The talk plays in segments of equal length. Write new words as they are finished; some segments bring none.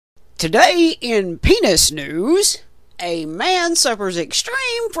Today in penis news, a man suffers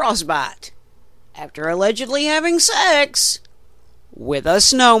extreme frostbite after allegedly having sex with a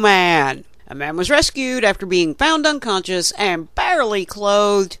snowman. A man was rescued after being found unconscious and barely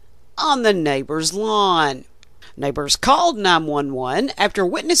clothed on the neighbor's lawn. Neighbors called 911 after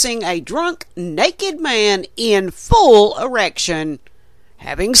witnessing a drunk, naked man in full erection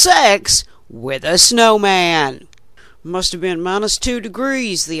having sex with a snowman. Must have been -2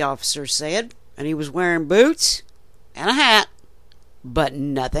 degrees, the officer said, and he was wearing boots and a hat, but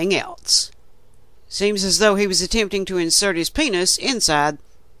nothing else. Seems as though he was attempting to insert his penis inside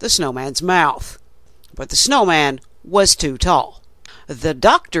the snowman's mouth, but the snowman was too tall. The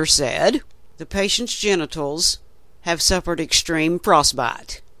doctor said the patient's genitals have suffered extreme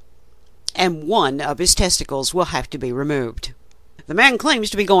frostbite, and one of his testicles will have to be removed. The man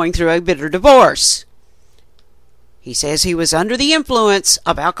claims to be going through a bitter divorce. He says he was under the influence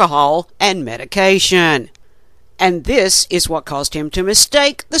of alcohol and medication, and this is what caused him to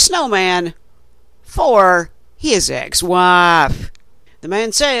mistake the snowman for his ex-wife. The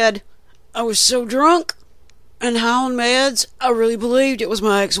man said, "I was so drunk and high on meds, I really believed it was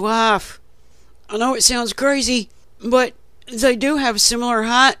my ex-wife. I know it sounds crazy, but they do have similar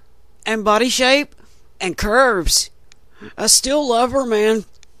height and body shape and curves. I still love her, man.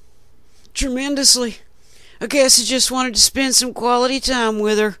 Tremendously. I guess I just wanted to spend some quality time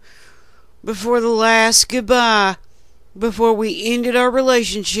with her before the last goodbye, before we ended our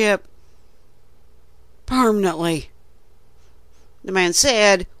relationship permanently," the man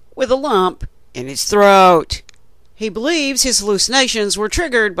said with a lump in his throat. He believes his hallucinations were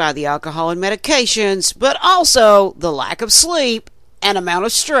triggered by the alcohol and medications, but also the lack of sleep and amount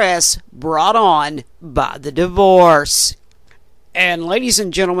of stress brought on by the divorce. And ladies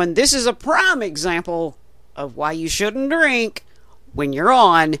and gentlemen, this is a prime example of why you shouldn't drink when you're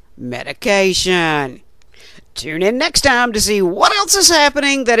on medication. Tune in next time to see what else is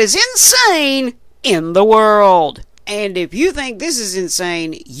happening that is insane in the world. And if you think this is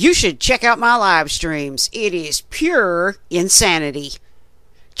insane, you should check out my live streams. It is pure insanity.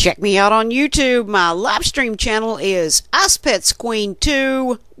 Check me out on YouTube. My live stream channel is Ice Pets Queen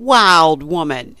 2 Wild Woman.